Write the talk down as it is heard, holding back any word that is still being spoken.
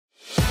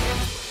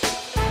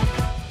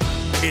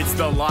It's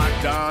the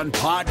Locked On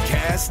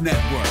Podcast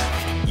Network,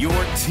 your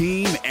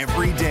team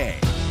every day.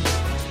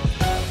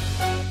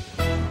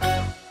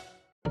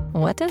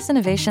 What does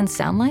innovation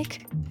sound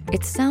like?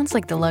 It sounds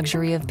like the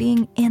luxury of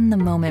being in the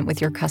moment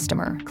with your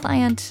customer,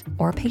 client,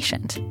 or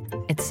patient.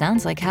 It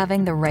sounds like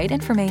having the right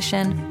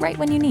information right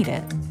when you need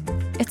it.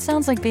 It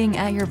sounds like being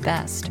at your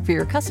best for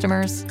your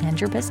customers and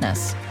your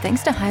business,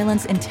 thanks to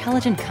Hyland's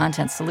intelligent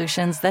content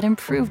solutions that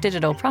improve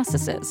digital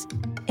processes.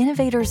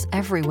 Innovators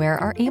everywhere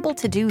are able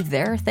to do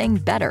their thing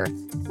better,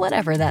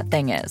 whatever that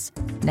thing is.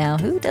 Now,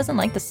 who doesn't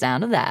like the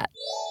sound of that?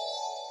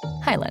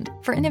 Hyland,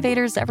 for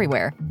innovators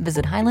everywhere.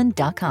 Visit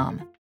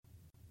hyland.com.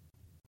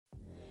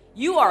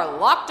 You are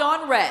Locked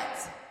On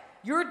Reds,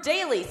 your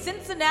daily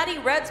Cincinnati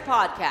Reds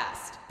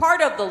podcast.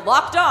 Part of the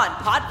Locked On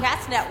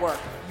Podcast Network,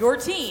 your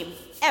team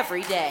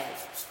every day.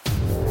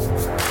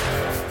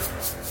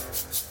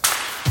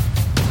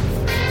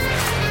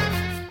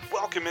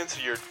 Welcome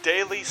into your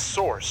daily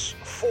source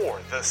for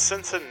the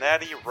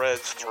Cincinnati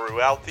Reds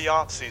throughout the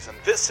offseason.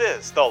 This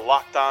is the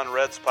Locked On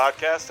Reds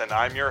podcast, and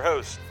I'm your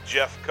host,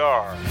 Jeff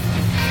Carr.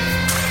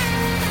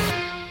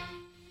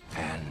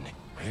 And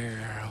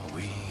here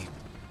we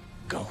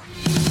go.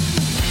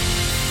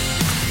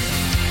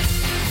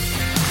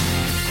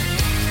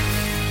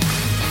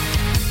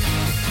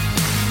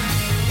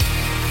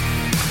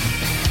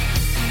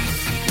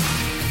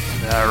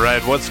 All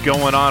right, what's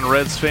going on,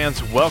 Reds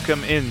fans?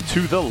 Welcome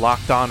into the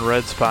Locked On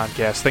Reds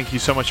podcast. Thank you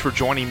so much for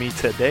joining me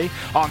today.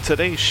 On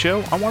today's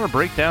show, I want to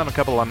break down a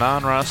couple of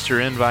non-roster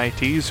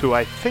invitees who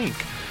I think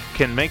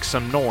can make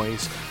some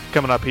noise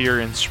coming up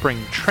here in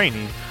spring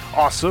training.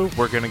 Also,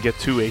 we're going to get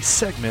to a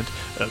segment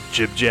of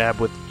Jib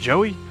Jab with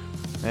Joey,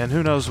 and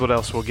who knows what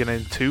else we'll get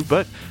into.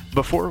 But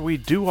before we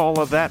do all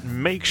of that,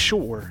 make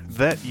sure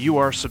that you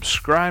are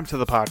subscribed to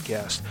the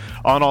podcast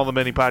on all the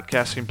many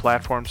podcasting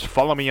platforms.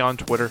 Follow me on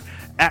Twitter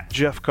at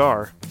Jeff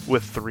Carr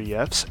with 3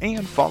 Fs,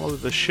 and follow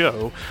the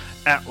show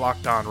at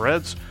Locked On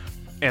Reds,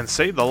 and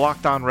save the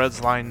Locked On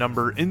Reds line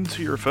number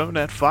into your phone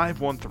at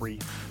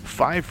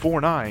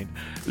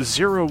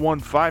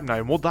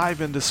 513-549-0159. We'll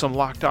dive into some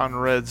Locked On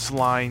Reds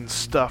line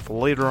stuff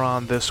later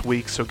on this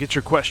week, so get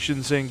your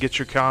questions in, get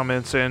your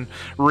comments in,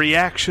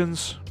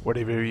 reactions,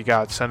 whatever you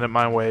got, send it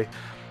my way,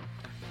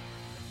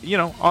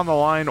 on the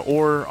line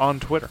or on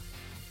Twitter.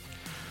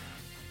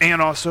 And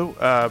also,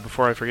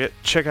 before I forget,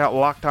 check out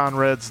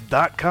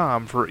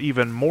LockedOnReds.com for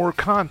even more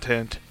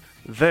content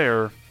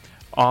there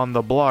on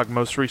the blog.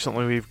 Most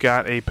recently, we've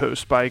got a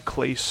post by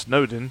Clay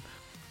Snowden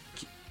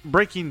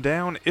breaking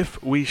down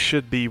if we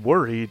should be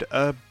worried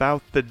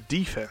about the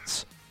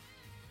defense.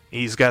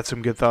 He's got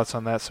some good thoughts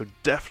on that, so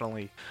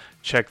definitely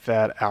check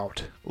that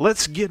out.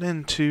 Let's get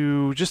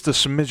into just a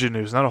smidge of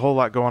news. Not a whole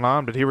lot going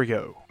on, but here we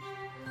go.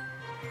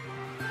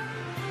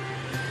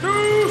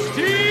 News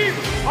team,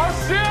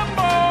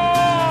 assemble!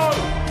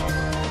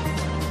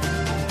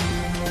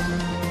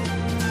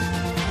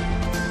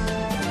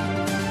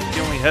 The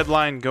only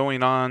headline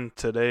going on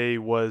today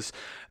was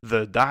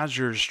the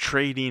Dodgers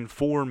trading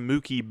for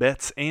Mookie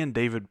Betts and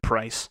David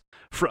Price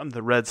from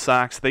the Red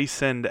Sox. They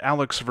send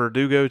Alex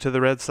Verdugo to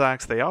the Red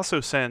Sox. They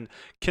also send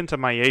Kenta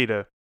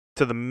Maeda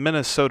to the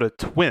Minnesota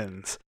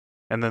Twins.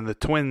 And then the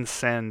Twins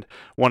send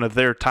one of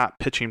their top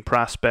pitching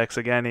prospects,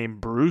 a guy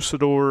named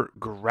Brusdar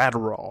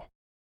Graterol,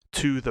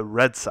 to the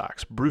Red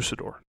Sox.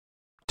 Brusdar.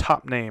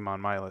 Top name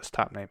on my list,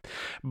 top name.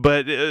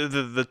 But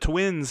the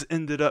Twins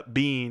ended up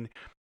being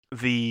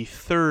the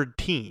third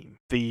team,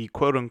 the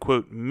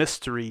quote-unquote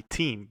mystery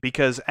team,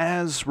 because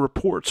as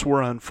reports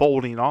were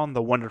unfolding on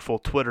the wonderful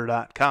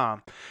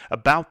Twitter.com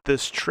about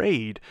this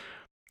trade,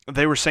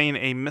 they were saying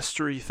a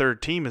mystery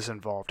third team is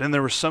involved. And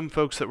there were some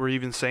folks that were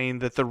even saying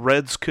that the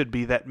Reds could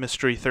be that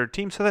mystery third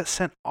team. So that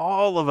sent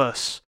all of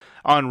us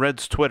on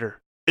Reds Twitter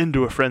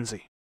into a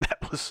frenzy.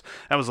 That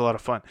was a lot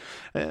of fun.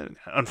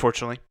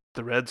 Unfortunately,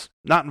 the Reds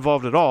not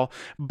involved at all,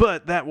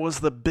 but that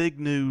was the big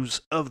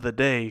news of the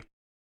day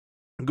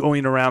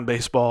going around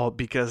baseball,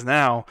 because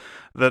now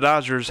the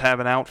Dodgers have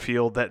an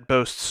outfield that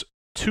boasts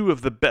two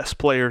of the best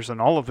players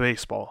in all of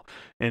baseball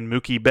in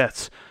Mookie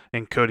Betts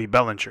and Cody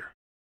Bellinger.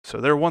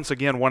 So they're once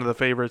again one of the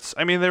favorites.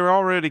 I mean, they were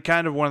already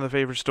kind of one of the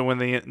favorites to win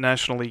the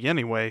National League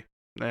anyway.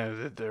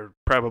 They're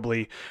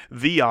probably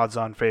the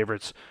odds-on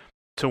favorites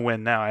to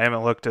win now. I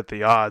haven't looked at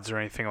the odds or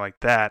anything like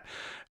that,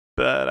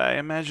 but I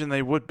imagine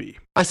they would be.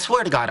 I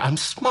swear to God, I'm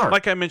smart.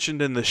 Like I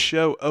mentioned in the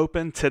show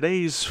open,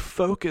 today's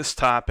focus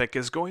topic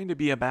is going to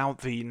be about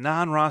the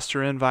non-roster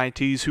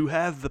invitees who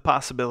have the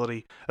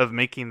possibility of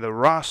making the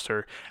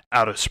roster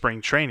out of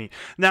spring training.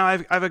 Now,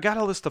 I've got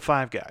a list of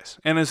 5 guys,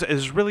 and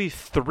it's really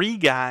 3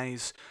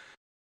 guys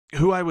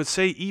who I would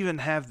say even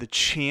have the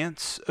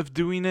chance of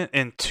doing it,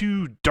 and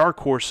 2 dark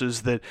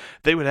horses that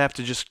they would have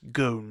to just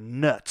go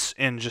nuts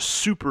and just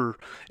super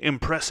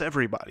impress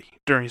everybody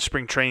during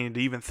spring training to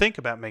even think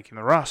about making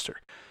the roster.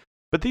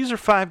 But these are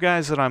 5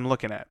 guys that I'm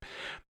looking at,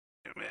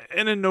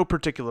 and in no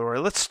particular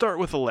order. Let's start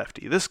with a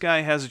lefty. This guy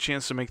has a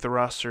chance to make the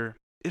roster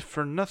if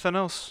for nothing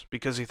else,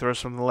 because he throws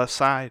from the left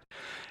side,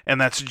 and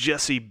that's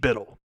Jesse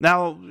Biddle.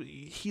 Now,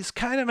 he's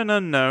kind of an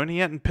unknown. He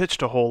hadn't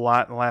pitched a whole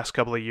lot in the last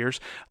couple of years.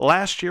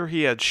 Last year,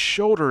 he had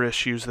shoulder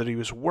issues that he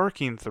was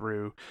working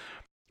through,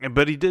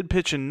 but he did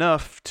pitch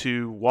enough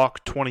to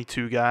walk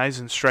 22 guys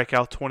and strike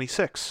out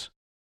 26.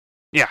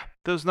 Yeah,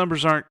 those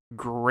numbers aren't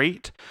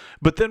great,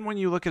 but then when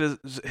you look at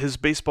his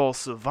Baseball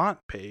Savant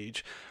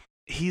page,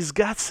 he's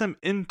got some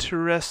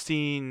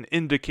interesting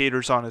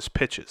indicators on his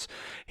pitches.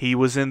 He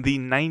was in the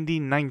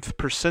 99th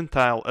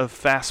percentile of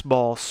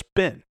fastball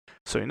spin,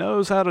 so he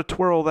knows how to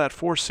twirl that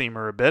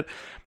four-seamer a bit.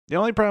 The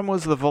only problem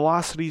was the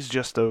velocity's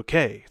just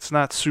okay. It's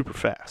not super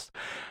fast.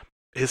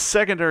 His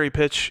secondary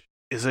pitch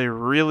is a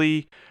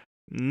really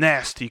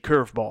nasty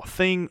curveball.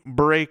 Thing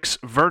breaks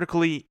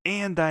vertically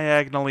and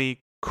diagonally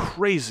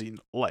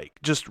crazy-like,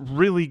 just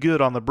really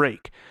good on the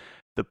break.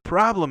 The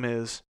problem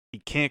is he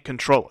can't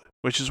control it,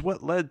 which is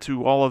what led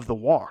to all of the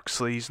walks.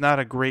 So he's not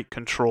a great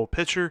control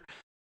pitcher.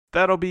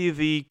 That'll be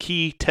the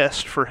key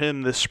test for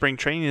him this spring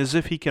training, is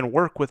if he can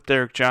work with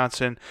Derek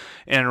Johnson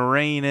and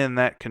rein in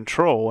that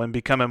control and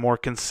become a more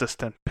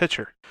consistent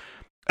pitcher.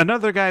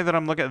 Another guy that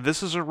I'm looking at,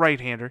 this is a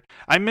right-hander.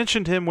 I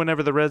mentioned him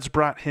whenever the Reds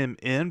brought him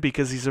in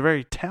because he's a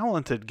very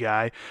talented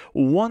guy.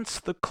 Once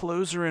the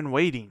closer in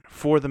waiting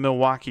for the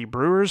Milwaukee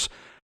Brewers,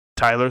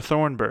 Tyler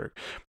Thornburg.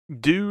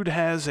 Dude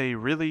has a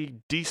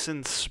really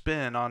decent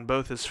spin on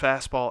both his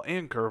fastball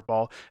and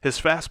curveball. His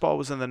fastball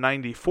was in the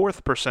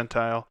 94th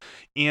percentile,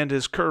 and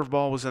his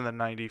curveball was in the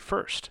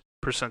 91st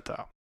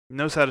percentile. He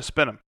knows how to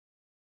spin them.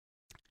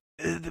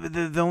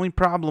 The only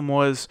problem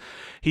was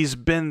he's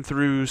been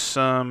through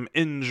some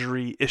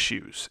injury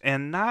issues,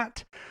 and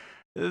not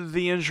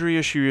the injury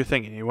issue you're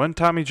thinking. He wasn't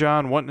Tommy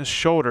John, wasn't his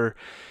shoulder.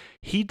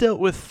 He dealt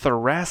with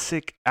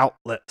thoracic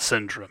outlet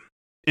syndrome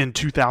in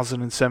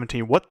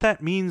 2017. What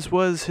that means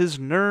was his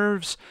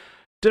nerves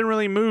didn't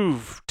really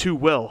move too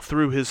well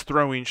through his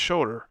throwing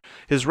shoulder.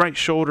 His right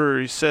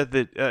shoulder, he said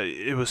that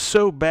it was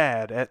so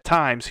bad at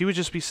times, he would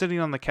just be sitting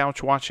on the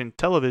couch watching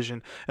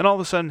television, and all of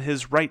a sudden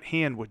his right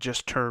hand would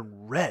just turn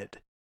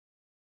red.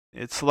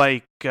 It's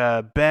like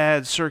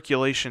bad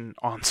circulation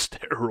on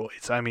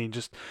steroids. I mean,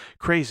 just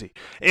crazy.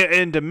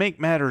 And to make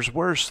matters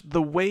worse,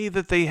 the way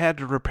that they had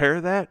to repair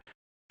that,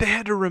 they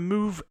had to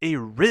remove a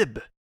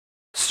rib.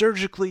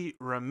 Surgically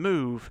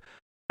remove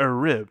a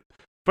rib.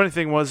 Funny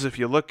thing was, if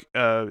you look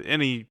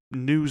any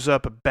news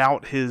up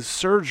about his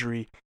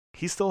surgery,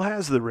 he still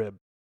has the rib.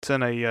 It's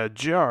in a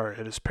jar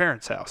at his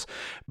parents' house.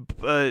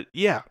 But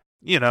yeah,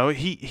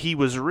 he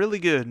was really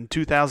good in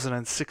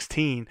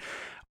 2016.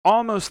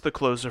 Almost the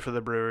closer for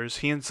the Brewers.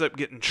 He ends up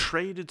getting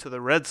traded to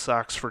the Red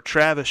Sox for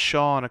Travis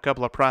Shaw and a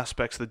couple of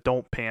prospects that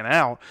don't pan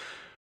out.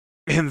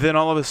 And then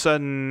all of a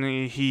sudden,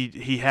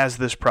 he has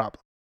this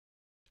problem.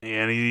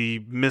 And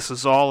he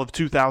misses all of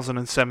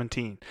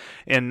 2017.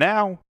 And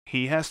now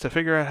he has to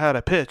figure out how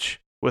to pitch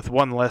with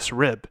one less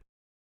rib.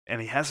 And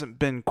he hasn't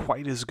been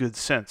quite as good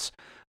since.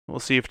 We'll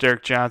see if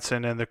Derek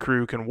Johnson and the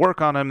crew can work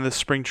on him this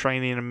spring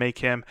training and make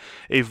him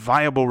a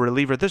viable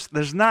reliever.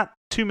 There's not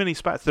too many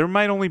spots. There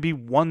might only be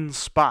one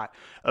spot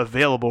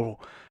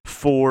available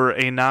for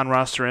a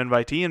non-roster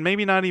invitee, and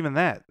maybe not even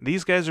that.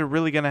 These guys are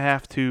really going to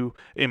have to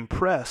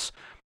impress.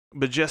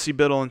 But Jesse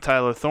Biddle and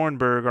Tyler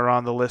Thornburg are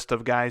on the list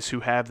of guys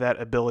who have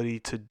that ability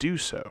to do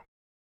so.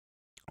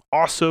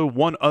 Also,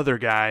 one other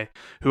guy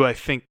who I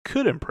think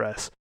could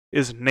impress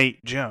is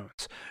Nate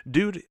Jones.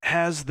 Dude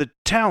has the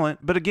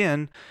talent, but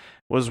again,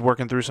 was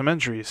working through some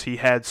injuries. He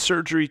had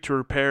surgery to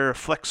repair a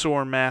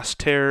flexor mass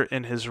tear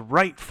in his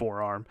right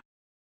forearm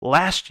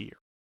last year.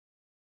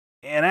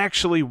 And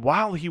actually,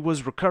 while he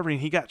was recovering,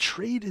 he got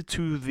traded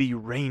to the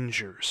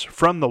Rangers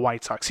from the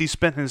White Sox. He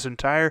spent his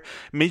entire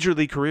Major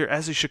League career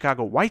as a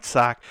Chicago White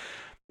Sox,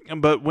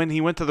 but when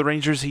he went to the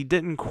Rangers, he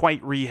didn't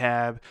quite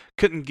rehab,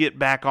 couldn't get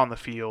back on the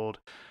field,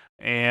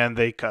 and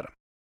they cut him.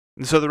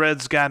 And so the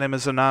Reds got him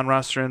as a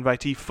non-roster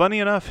invitee. Funny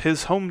enough,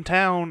 his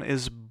hometown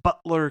is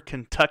Butler,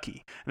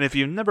 Kentucky. And if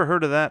you've never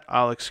heard of that,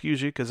 I'll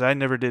excuse you because I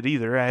never did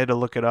either. I had to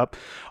look it up.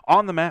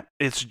 On the map,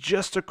 it's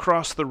just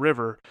across the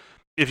river.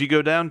 If you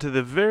go down to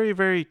the very,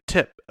 very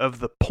tip of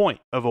the point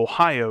of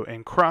Ohio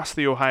and cross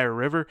the Ohio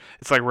River,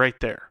 it's like right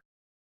there.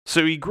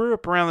 So he grew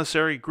up around this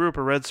area, grew up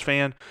a Reds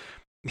fan.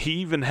 He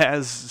even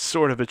has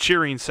sort of a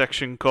cheering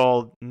section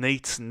called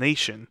Nate's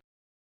Nation,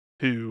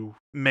 who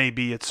may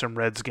be at some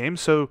Reds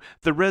games. So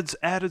the Reds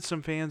added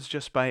some fans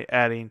just by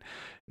adding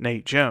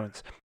Nate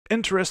Jones.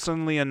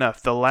 Interestingly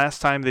enough, the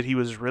last time that he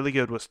was really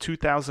good was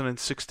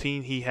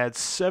 2016. He had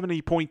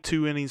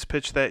 70.2 innings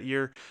pitched that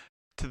year,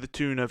 to the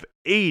tune of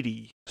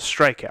 80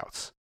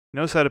 strikeouts. He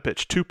knows how to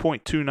pitch.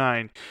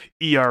 2.29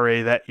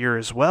 ERA that year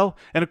as well.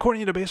 And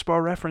according to Baseball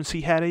Reference,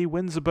 he had a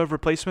wins above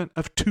replacement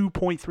of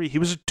 2.3. He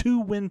was a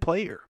 2-win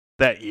player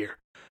that year.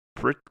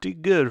 Pretty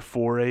good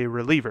for a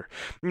reliever.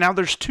 Now,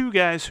 there's two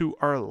guys who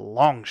are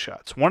long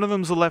shots. One of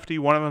them's a lefty,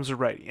 one of them's a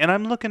righty. And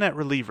I'm looking at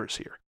relievers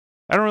here.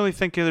 I don't really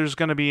think there's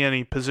going to be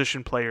any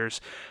position players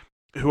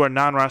who are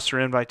non-roster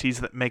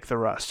invitees that make the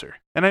roster.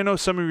 And I know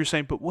some of you are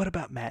saying, but what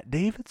about Matt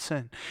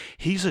Davidson?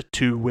 He's a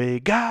two-way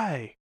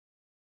guy.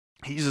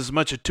 He's as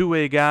much a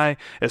two-way guy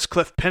as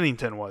Cliff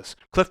Pennington was.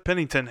 Cliff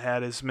Pennington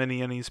had as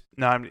many innings.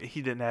 No,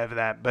 he didn't have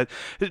that. But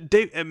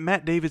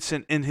Matt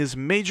Davidson, in his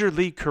major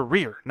league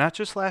career, not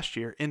just last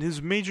year, in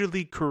his major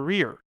league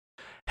career,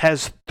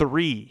 has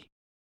 3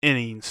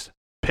 innings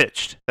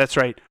pitched. That's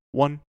right.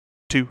 1,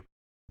 2,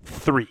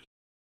 3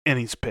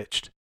 innings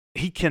pitched.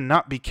 He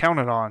cannot be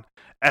counted on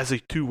as a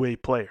two-way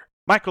player.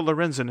 Michael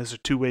Lorenzen is a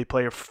two-way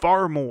player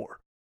far more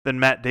than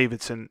Matt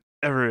Davidson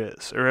ever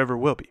is or ever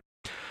will be.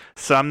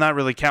 So I'm not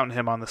really counting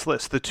him on this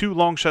list. The 2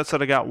 long shots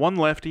that I got, one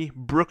lefty,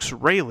 Brooks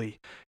Raley,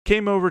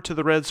 came over to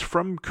the Reds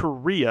from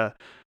Korea.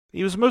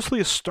 He was mostly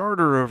a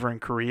starter over in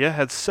Korea,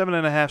 had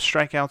 7.5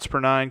 strikeouts per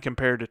 9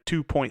 compared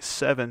to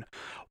 2.7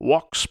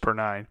 walks per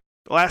 9.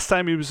 Last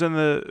time he was in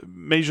the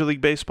Major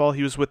League Baseball,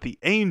 he was with the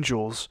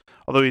Angels,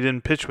 although he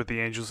didn't pitch with the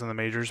Angels in the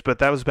majors, but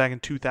that was back in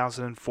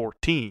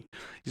 2014.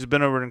 He's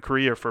been over in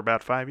Korea for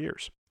about 5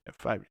 years.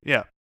 If I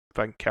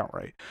can count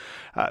right.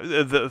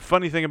 The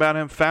funny thing about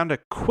him, found a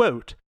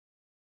quote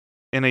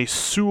in a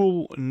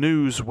Seoul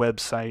news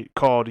website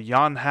called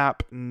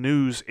Yonhap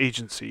News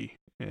Agency,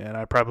 and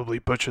I probably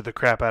butchered the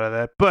crap out of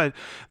that, but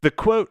the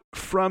quote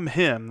from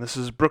him, this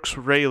is Brooks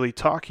Raley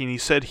talking, he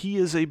said he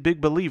is a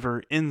big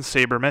believer in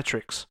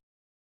sabermetrics.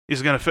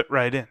 He's going to fit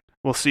right in.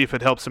 We'll see if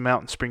it helps him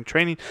out in spring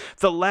training.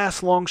 The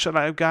last long shot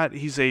I've got,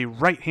 he's a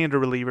right-hander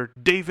reliever,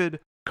 David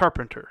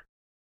Carpenter.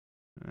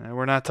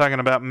 We're not talking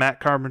about Matt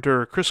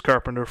Carpenter or Chris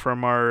Carpenter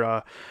from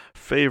our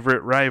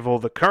favorite rival,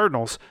 the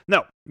Cardinals.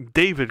 No,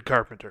 David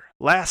Carpenter.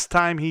 Last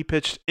time he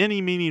pitched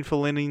any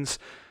meaningful innings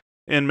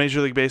in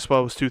Major League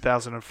Baseball was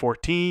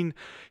 2014.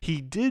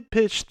 He did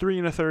pitch 3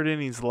 1/3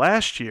 innings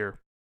last year,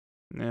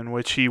 in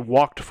which he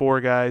walked 4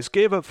 guys,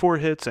 gave up 4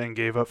 hits, and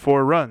gave up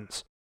 4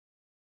 runs.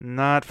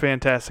 Not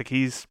fantastic.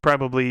 He's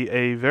probably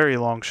a very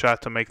long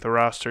shot to make the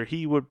roster.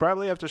 He would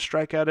probably have to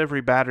strike out every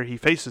batter he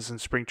faces in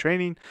spring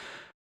training,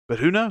 but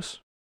who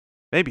knows?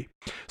 Maybe.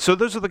 So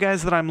those are the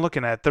guys that I'm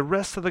looking at. The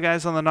rest of the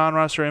guys on the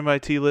non-roster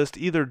invitee list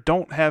either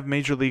don't have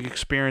major league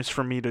experience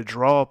for me to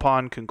draw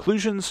upon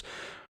conclusions,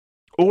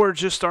 or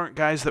just aren't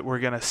guys that we're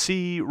going to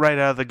see right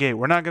out of the gate.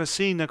 We're not going to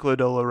see Nick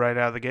Lodolo right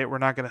out of the gate. We're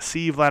not going to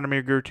see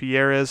Vladimir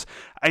Gutierrez.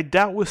 I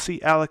doubt we'll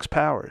see Alex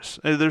Powers.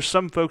 There's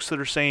some folks that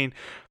are saying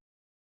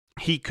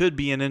he could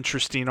be an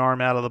interesting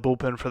arm out of the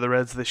bullpen for the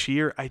Reds this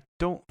year. I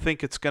don't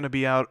think it's going to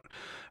be out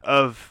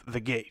of the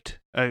gate.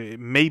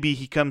 Maybe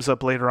he comes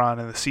up later on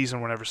in the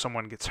season whenever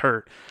someone gets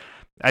hurt.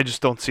 I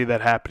just don't see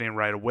that happening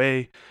right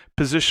away.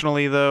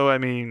 Positionally, though, I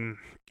mean,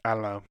 I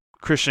don't know.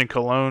 Christian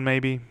Colon,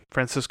 maybe.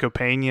 Francisco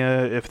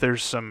Pena, if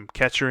there's some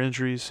catcher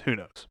injuries. Who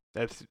knows?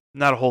 That's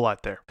not a whole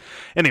lot there.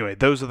 Anyway,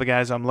 those are the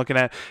guys I'm looking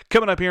at.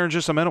 Coming up here in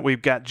just a minute,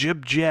 we've got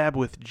Jib Jab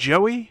with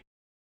Joey.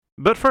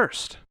 But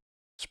first,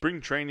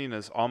 spring training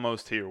is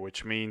almost here,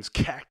 which means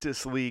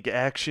Cactus League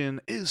action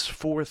is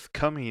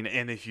forthcoming.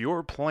 And if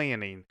you're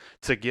planning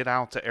to get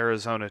out to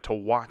Arizona to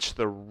watch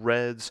the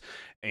Reds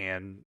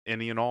and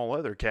any and all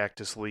other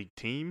Cactus League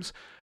teams,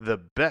 the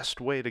best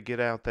way to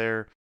get out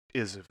there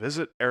is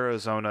visit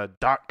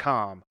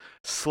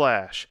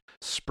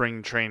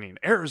Arizona.com/spring training.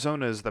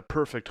 Arizona is the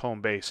perfect home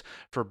base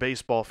for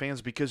baseball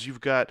fans because you've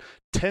got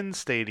 10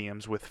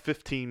 stadiums with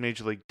 15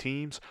 major league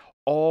teams,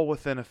 all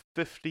within a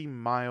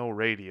 50-mile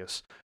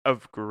radius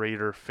of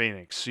Greater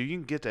Phoenix. So you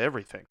can get to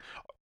everything.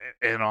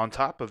 And on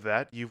top of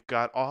that, you've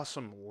got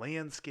awesome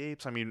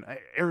landscapes. I mean,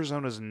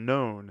 Arizona's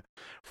known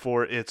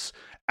for its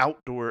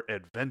outdoor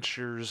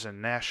adventures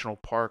and national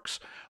parks,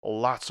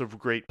 lots of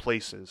great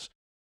places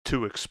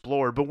to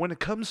explore. But when it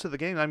comes to the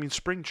game, I mean,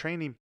 spring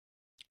training,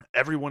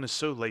 everyone is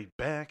so laid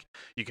back.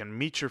 You can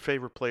meet your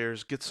favorite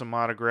players, get some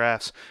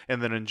autographs, and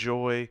then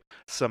enjoy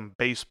some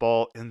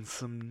baseball in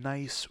some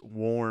nice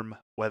warm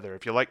weather.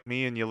 If you're like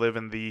me and you live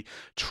in the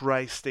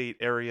tri-state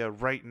area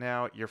right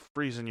now, you're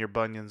freezing your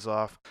bunions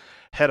off,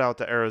 head out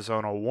to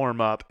Arizona, warm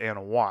up,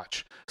 and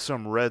watch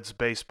some Reds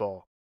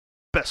baseball.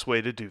 Best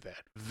way to do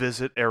that,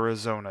 visit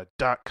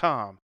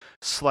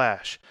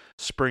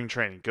Arizona.com/spring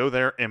training. Go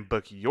there and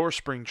book your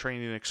spring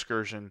training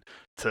excursion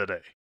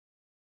today.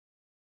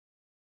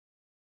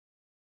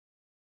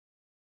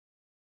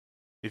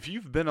 If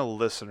you've been a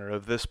listener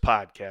of this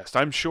podcast,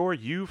 I'm sure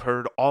you've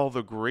heard all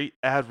the great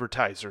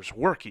advertisers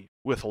working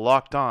with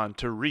Locked On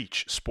to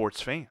reach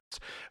sports fans.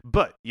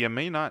 But you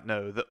may not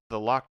know that the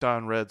Locked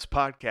On Reds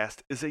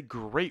podcast is a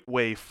great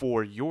way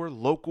for your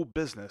local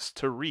business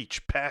to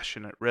reach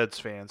passionate Reds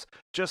fans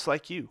just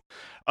like you.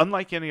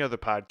 Unlike any other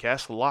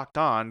podcast, Locked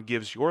On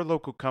gives your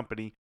local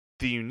company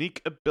the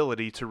unique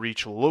ability to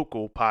reach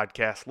local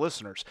podcast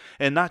listeners.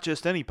 And not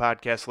just any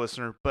podcast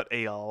listener, but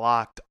a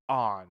Locked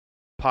On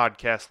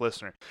podcast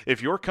listener.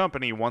 If your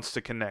company wants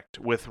to connect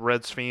with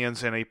Reds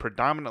fans and a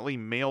predominantly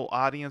male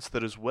audience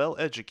that is well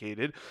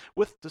educated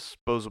with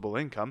disposable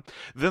income,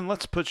 then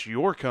let's put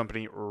your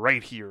company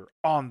right here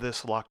on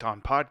this Locked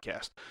On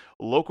podcast.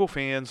 Local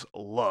fans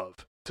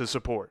love to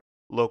support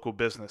local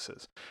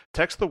businesses.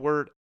 Text the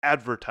word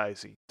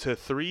advertising to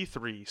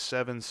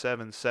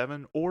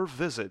 33777 or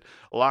visit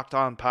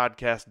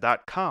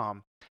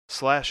lockedonpodcast.com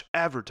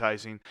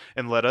LockedOnReds.com/advertising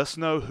and let us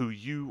know who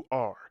you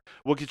are.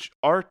 We'll get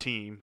our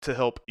team to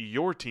help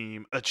your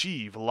team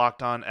achieve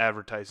Locked On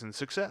advertising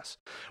success.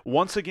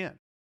 Once again,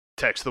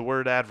 text the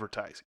word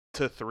advertising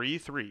to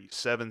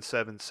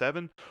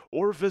 33777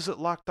 or visit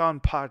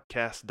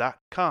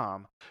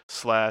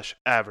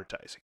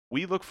LockedOnPodcast.com/advertising.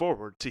 We look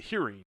forward to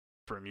hearing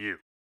from you.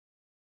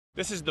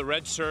 This is the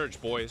Red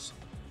Surge, boys.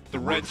 The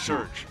Red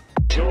Surge.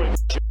 Joey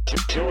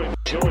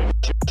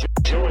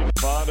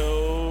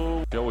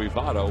Votto. Joey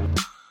Votto.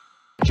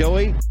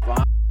 Joey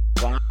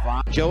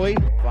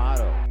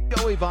Votto.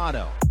 Joey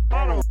Votto.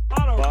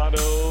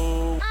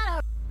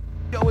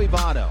 Joey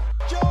Votto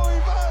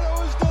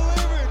is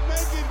delivered,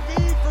 making V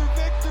for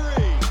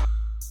victory.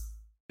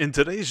 In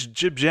today's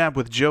Jib Jab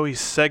with Joey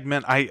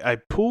segment, I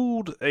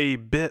pulled a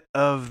bit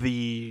of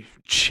the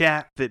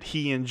chat that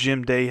he and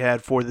Jim Day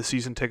had for the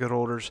season ticket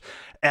holders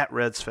at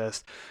Reds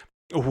Fest,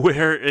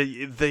 where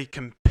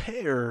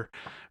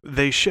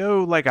they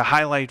show like a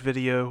highlight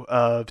video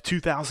of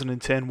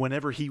 2010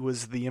 whenever he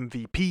was the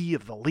MVP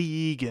of the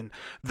league and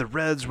the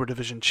Reds were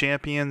division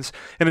champions.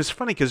 And it's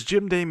funny because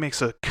Jim Day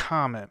makes a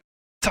comment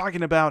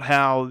talking about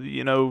how,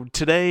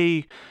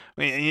 today,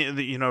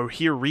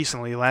 here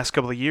recently, last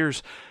couple of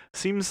years,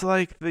 seems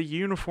like the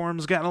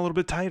uniform's gotten a little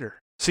bit tighter.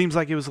 Seems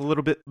like it was a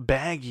little bit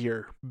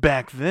baggier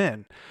back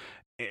then.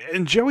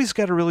 And Joey's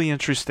got a really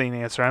interesting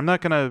answer. I'm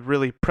not going to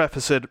really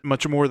preface it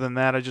much more than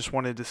that. I just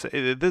wanted to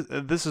say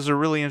this is a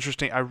really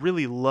interesting. I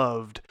really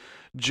loved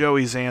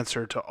Joey's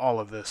answer to all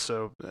of this.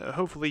 So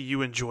hopefully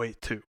you enjoy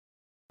it too.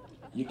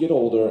 You get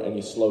older and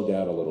you slow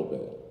down a little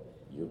bit.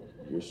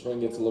 Your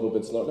swing gets a little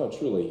bit slower. No,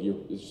 truly,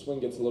 your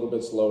swing gets a little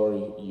bit slower.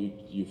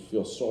 You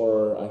feel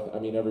sore. I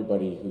mean,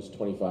 everybody who's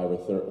 25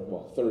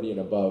 or 30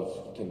 and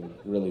above can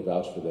really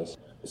vouch for this.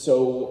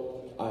 So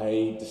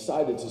I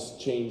decided to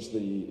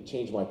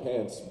change my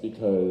pants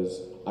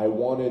because I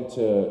wanted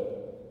to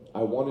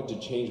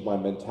change my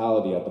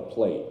mentality at the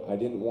plate. I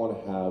didn't want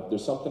to have.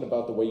 There's something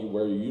about the way you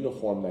wear your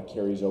uniform that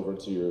carries over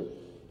to your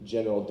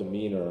general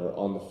demeanor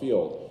on the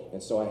field.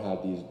 And so I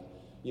had these,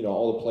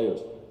 all the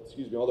players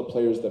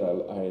that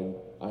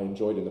I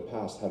enjoyed in the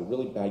past had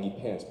really baggy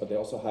pants, but they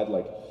also had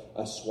like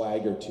a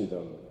swagger to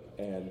them,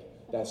 and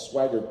that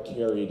swagger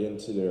carried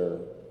into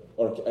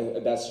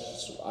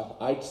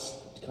I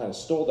kind of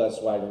stole that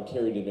swagger and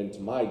carried it into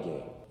my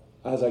game.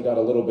 As I got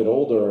a little bit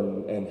older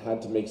and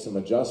had to make some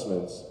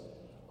adjustments,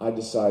 I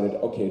decided,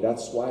 okay, that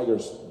swagger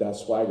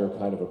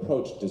kind of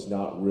approach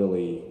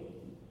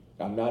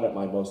I'm not at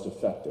my most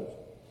effective.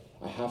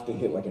 I have to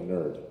hit like a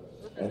nerd.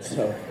 And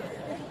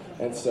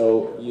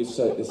so you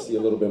see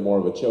a little bit more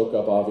of a choke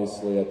up,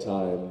 obviously, at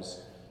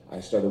times. I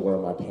started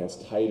wearing my pants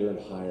tighter and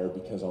higher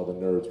because all the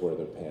nerds wear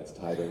their pants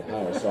tighter and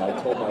higher. So I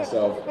told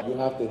myself, you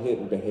have to hit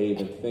and behave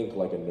and think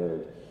like a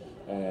nerd.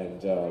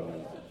 And,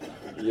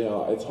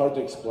 it's hard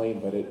to explain,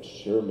 but it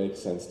sure makes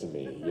sense to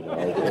me. It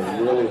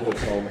really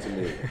hits home to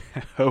me.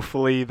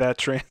 Hopefully that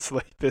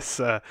translates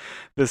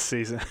this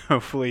season.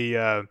 Hopefully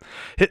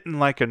hitting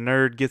like a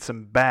nerd gets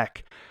him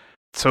back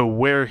to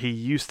where he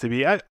used to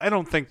be. I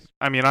don't think,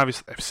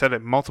 obviously I've said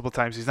it multiple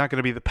times, he's not going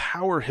to be the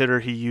power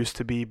hitter he used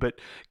to be,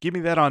 but give me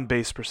that on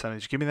base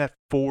percentage. Give me that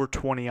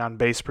 420 on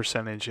base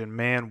percentage, and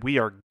man, we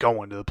are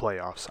going to the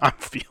playoffs. I'm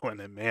feeling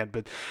it, man.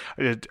 But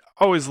I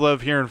always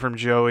love hearing from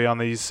Joey on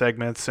these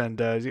segments, and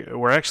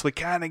we're actually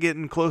kind of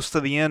getting close to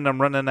the end. I'm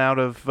running out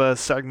of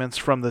segments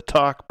from the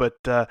talk, but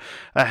I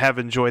have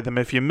enjoyed them.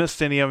 If you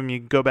missed any of them, you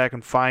can go back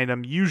and find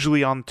them,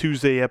 usually on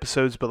Tuesday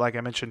episodes, but like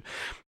I mentioned,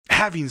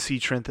 having C.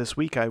 Trent this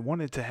week, I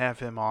wanted to have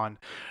him on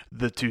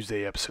the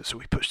Tuesday episode, so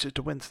we pushed it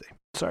to Wednesday.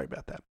 Sorry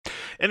about that.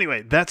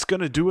 Anyway, that's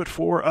going to do it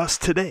for us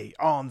today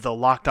on the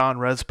Locked On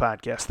Reds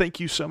podcast. Thank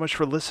you so much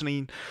for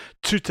listening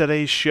to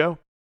today's show.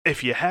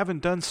 If you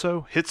haven't done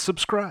so, hit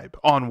subscribe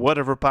on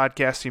whatever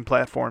podcasting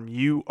platform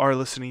you are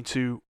listening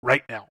to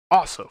right now.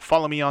 Also,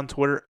 follow me on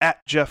Twitter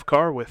at Jeff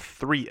Carr with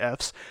 3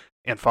 Fs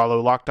and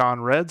follow Locked On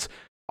Reds.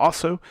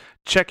 Also,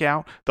 check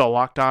out the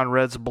Locked On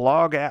Reds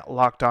blog at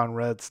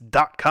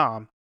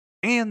LockedOnReds.com.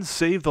 And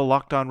save the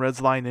Locked On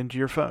Reds line into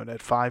your phone at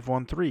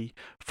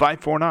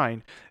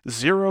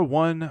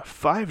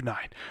 513-549-0159.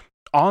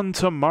 On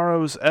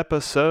tomorrow's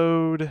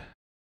episode,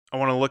 I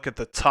want to look at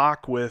the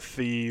talk with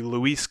the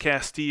Luis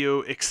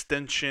Castillo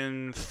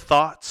extension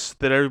thoughts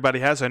that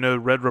everybody has. I know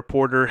Red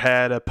Reporter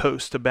had a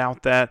post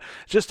about that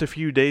just a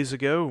few days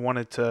ago. I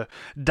wanted to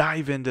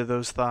dive into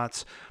those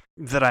thoughts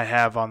that I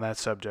have on that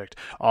subject.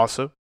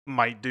 Also,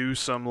 might do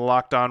some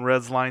Locked On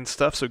Reds line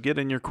stuff, so get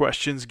in your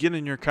questions, get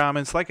in your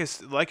comments.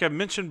 Like I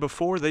mentioned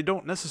before, they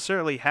don't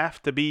necessarily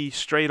have to be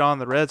straight on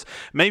the Reds.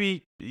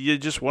 Maybe you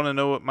just want to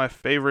know what my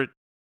favorite,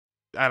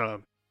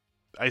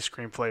 ice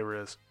cream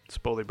flavor is. It's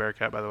Bully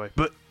Bearcat, by the way.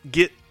 But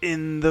get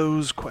in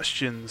those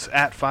questions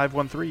at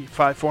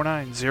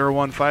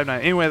 513-549-0159.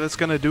 Anyway, that's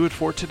going to do it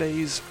for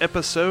today's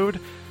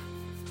episode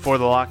for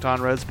the Locked On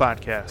Reds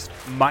podcast.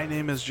 My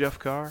name is Jeff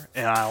Carr,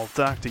 and I'll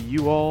talk to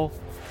you all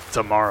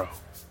tomorrow.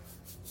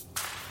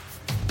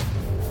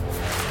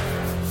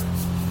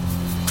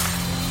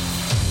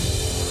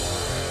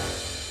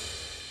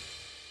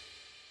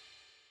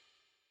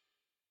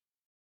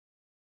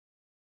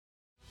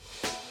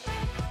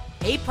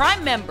 Hey,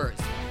 Prime members,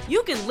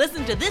 you can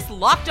listen to this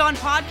Locked On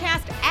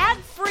podcast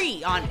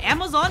ad-free on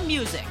Amazon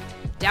Music.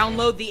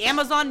 Download the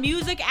Amazon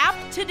Music app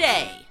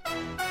today.